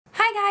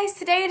Hi guys,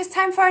 today it is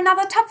time for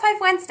another Top 5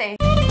 Wednesday.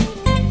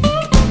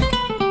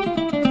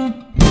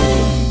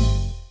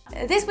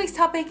 This week's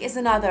topic is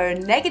another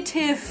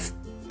negative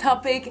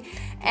topic,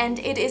 and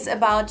it is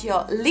about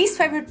your least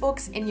favorite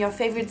books in your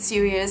favorite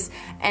series.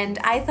 And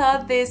I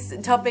thought this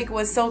topic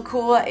was so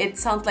cool, it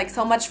sounds like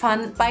so much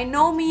fun. By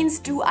no means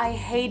do I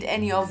hate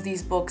any of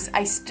these books,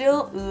 I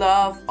still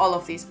love all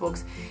of these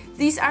books.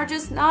 These are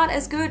just not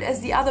as good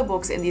as the other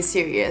books in this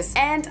series.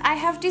 And I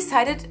have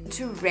decided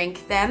to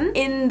rank them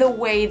in the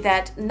way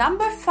that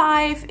number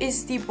 5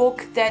 is the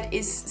book that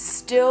is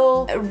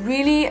still a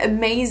really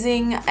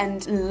amazing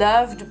and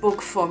loved book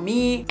for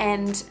me,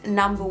 and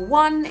number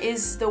 1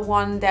 is the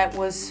one that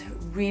was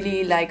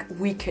really like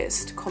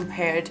weakest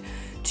compared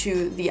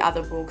to the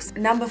other books.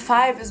 Number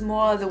 5 is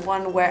more the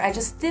one where I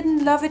just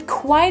didn't love it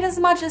quite as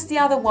much as the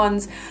other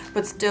ones,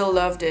 but still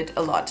loved it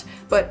a lot.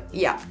 But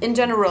yeah, in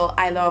general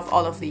I love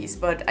all of these,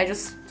 but I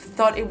just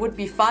thought it would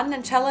be fun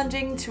and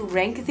challenging to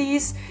rank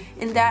these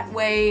in that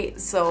way,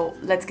 so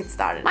let's get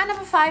started. My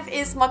number 5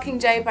 is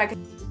Mockingjay by...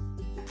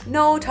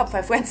 No Top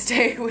 5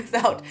 Wednesday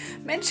without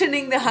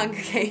mentioning the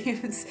Hunger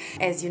Games.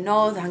 As you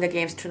know, the Hunger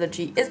Games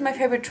trilogy is my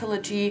favorite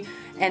trilogy,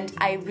 and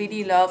I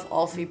really love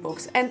all 3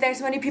 books. And there's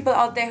many people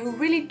out there who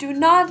really do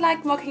not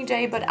like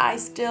Mockingjay, but I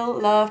still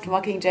loved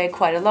Mockingjay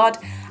quite a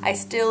lot. I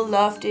still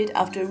loved it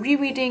after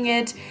rereading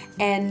it,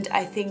 and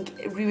I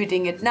think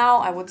rereading it now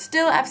I would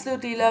still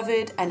absolutely love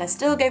it, and I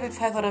still gave it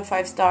 5 out of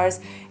 5 stars,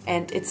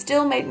 and it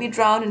still made me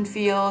drown in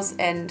feels,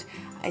 and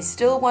I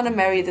still want to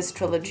marry this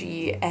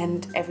trilogy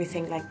and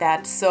everything like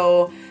that.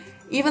 So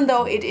even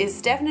though it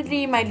is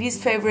definitely my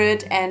least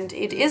favorite, and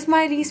it is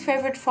my least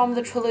favorite from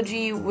the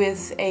trilogy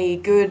with a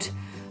good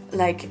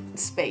like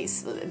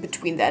space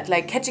between that.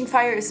 Like Catching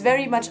Fire is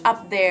very much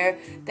up there,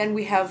 then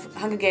we have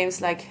Hunger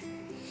Games like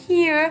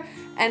here,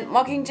 and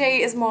Mockingjay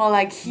is more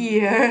like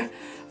here.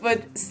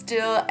 But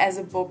still, as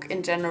a book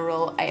in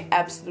general, I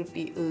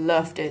absolutely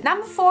loved it.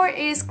 Number 4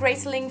 is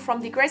Graceling from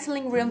the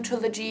Graceling Realm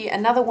trilogy,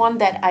 another one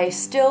that I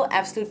still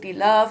absolutely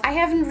love. I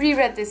haven't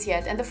reread this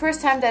yet, and the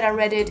first time that I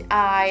read it,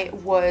 I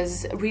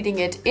was reading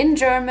it in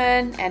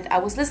German and I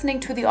was listening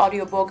to the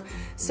audiobook.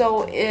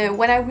 So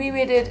when I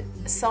reread it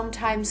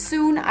sometime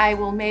soon, I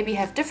will maybe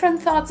have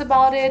different thoughts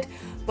about it.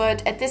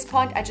 But at this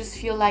point I just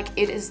feel like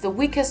it is the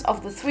weakest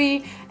of the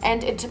 3,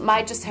 and it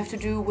might just have to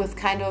do with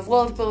kind of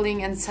world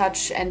building and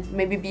such, and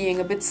maybe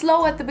being a bit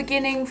slow at the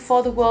beginning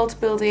for the world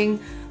building,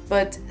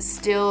 but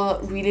still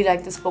really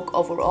like this book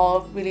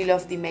overall. Really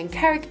love the main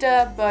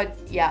character, but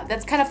yeah,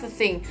 that's kind of the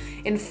thing.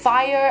 In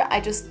Fire I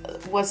just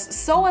was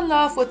so in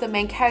love with the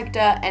main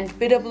character, and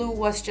Bitter Blue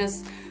was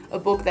just a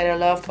book that I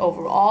loved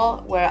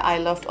overall, where I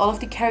loved all of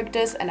the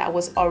characters and I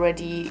was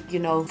already, you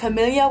know,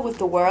 familiar with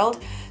the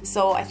world.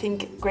 So I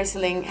think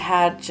Graceling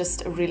had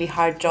just a really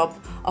hard job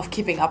of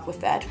keeping up with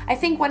that. I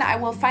think when I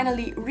will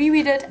finally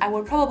reread it, I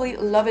will probably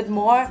love it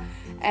more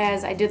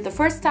as I did the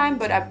first time,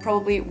 but I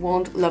probably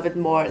won't love it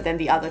more than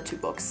the other 2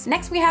 books.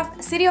 Next we have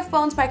City of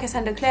Bones by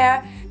Cassandra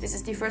Clare. This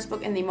is the first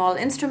book in the Mortal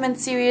Instrument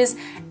series,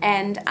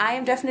 and I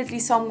am definitely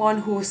someone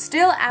who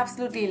still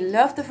absolutely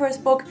loved the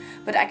first book,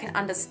 but I can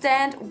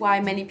understand why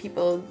many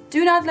people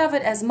do not love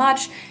it as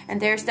much,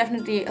 and there's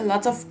definitely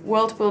lots of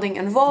world building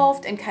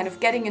involved and kind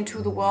of getting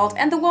into the world,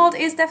 and the world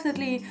is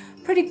definitely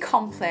pretty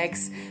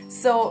complex,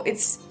 so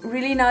it's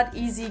really not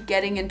easy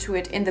getting into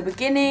it in the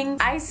beginning.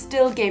 I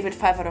still gave it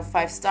 5 out of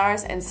 5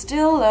 stars and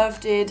still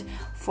loved it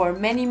for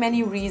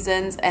many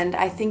reasons, and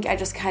I think I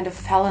just kind of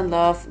fell in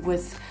love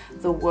with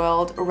the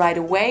world right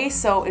away,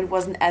 so it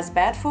wasn't as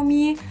bad for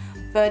me.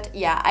 But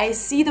yeah, I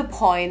see the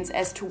points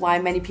as to why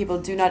many people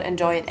do not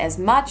enjoy it as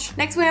much.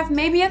 Next we have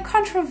maybe a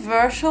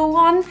controversial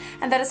one,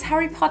 and that is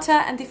Harry Potter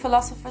and the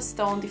Philosopher's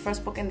Stone, the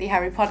first book in the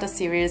Harry Potter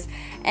series.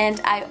 And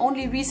I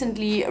only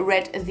recently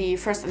read the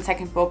first and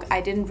second book.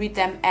 I didn't read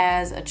them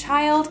as a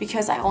child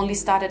because I only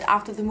started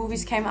after the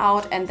movies came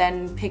out, and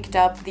then picked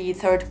up the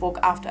third book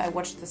after I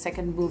watched the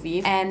second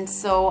movie. And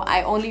so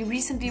I only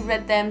recently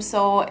read them,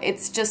 so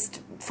it's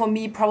just for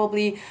me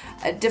probably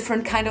a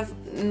different kind of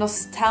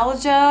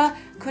nostalgia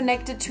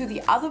connected to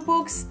the other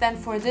books than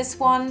for this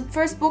one.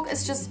 First book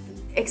is just,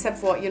 except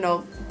for, you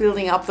know,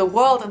 building up the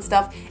world and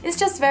stuff, it's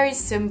just very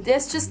simple.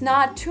 There's just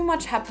not too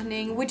much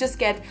happening. We just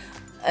get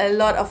a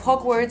lot of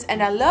Hogwarts,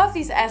 and I love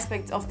these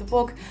aspects of the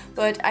book,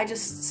 but I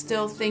just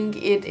still think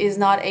it is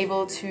not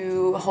able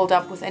to hold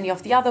up with any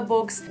of the other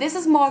books. This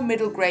is more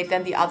middle grade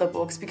than the other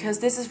books, because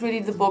this is really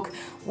the book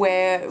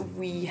where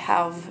we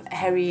have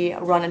Harry,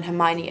 Ron and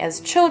Hermione as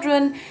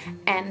children,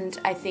 and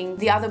I think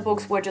the other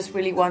books were just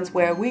really ones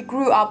where we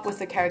grew up with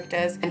the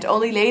characters, and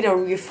only later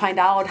we find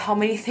out how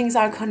many things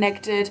are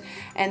connected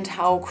and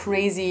how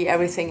crazy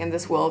everything in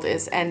this world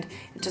is, and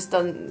it just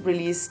doesn't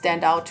really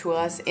stand out to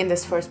us in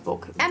this first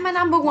book. And my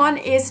number 1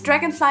 is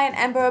Dragonfly and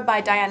Amber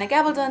by Diana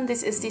Gabaldon.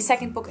 This is the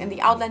second book in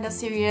the Outlander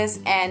series,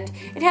 and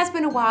it has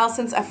been a while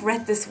since I've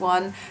read this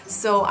one,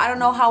 so I don't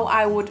know how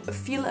I would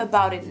feel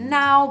about it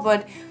now,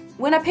 but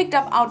When I picked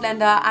up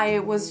Outlander, I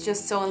was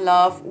just so in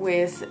love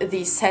with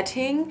the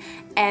setting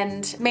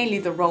and mainly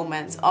the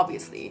romance,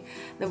 obviously.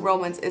 The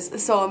romance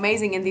is so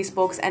amazing in these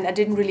books, and I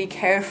didn't really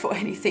care for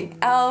anything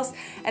else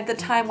at the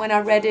time when I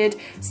read it.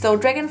 So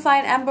Dragonfly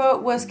and Amber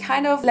was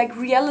kind of like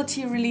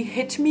reality really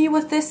hit me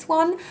with this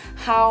one,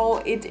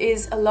 how it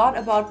is a lot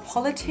about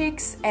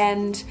politics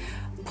and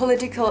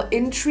political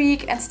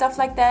intrigue and stuff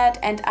like that,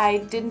 and I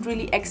didn't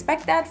really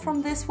expect that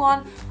from this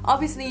one.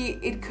 Obviously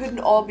it couldn't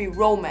all be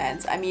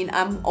romance. I mean,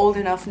 I'm old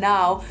enough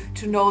now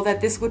to know that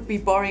this would be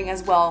boring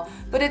as well,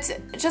 but it's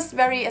just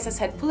very, as I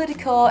said,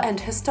 political and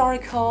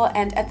historical,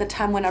 and at the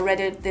time when I read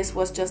it, this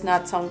was just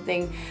not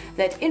something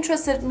that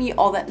interested me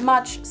all that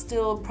much.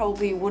 Still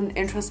probably wouldn't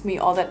interest me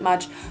all that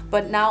much,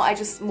 but now I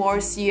just more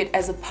see it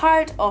as a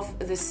part of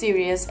the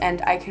series,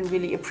 and I can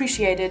really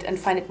appreciate it and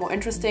find it more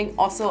interesting,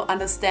 also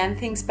understand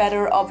things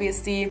better,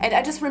 obviously. And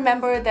I just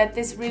remember that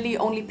this really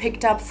only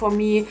picked up for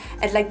me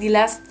at like the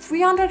last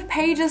 300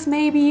 pages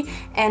maybe,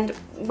 and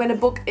when a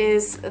book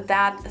is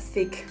that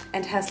thick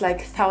and has like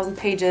 1,000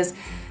 pages,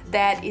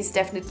 that is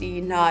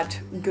definitely not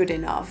good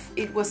enough.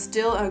 It was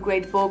still a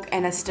great book,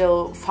 and I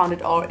still found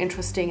it all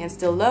interesting and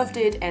still loved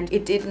it, and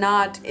it did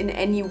not in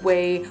any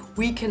way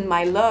weaken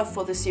my love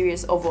for the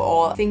series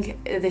overall. I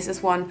think this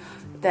is one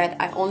that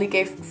I only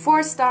gave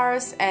 4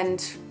 stars,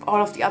 and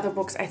all of the other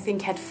books I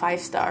think had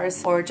 5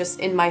 stars, or just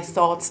in my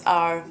thoughts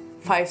are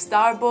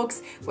 5-star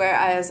books,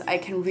 whereas I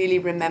can really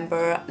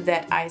remember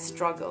that I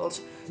struggled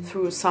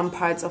through some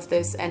parts of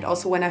this, and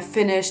also when I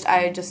finished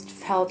I just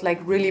felt like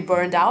really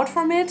burned out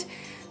from it.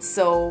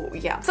 So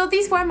yeah. So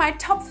these were my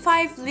top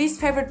 5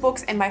 least favorite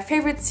books in my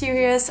favorite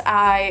series.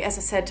 As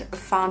I said,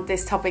 found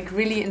this topic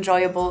really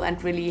enjoyable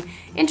and really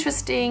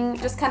interesting.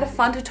 Just kind of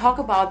fun to talk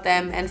about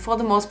them, and for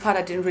the most part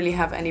I didn't really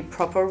have any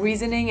proper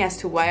reasoning as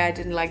to why I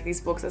didn't like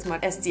these books as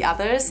much as the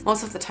others.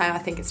 Most of the time I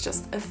think it's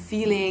just a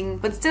feeling,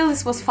 but still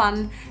this was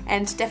fun,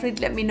 and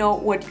definitely let me know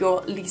what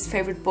your least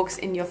favorite books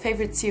in your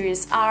favorite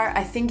series are.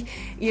 I think,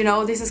 you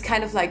know, this is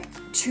kind of like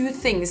 2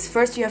 things.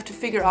 First you have to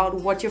figure out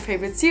what your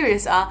favorite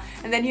series are,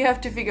 and then you have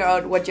to figure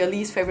out what your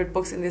least favorite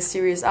books in this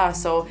series are.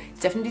 So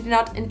it's definitely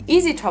not an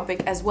easy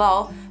topic as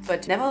well,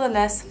 but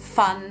nevertheless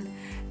fun.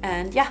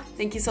 And yeah,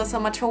 thank you so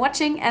much for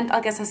watching, and I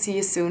guess I'll see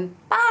you soon.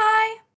 Bye!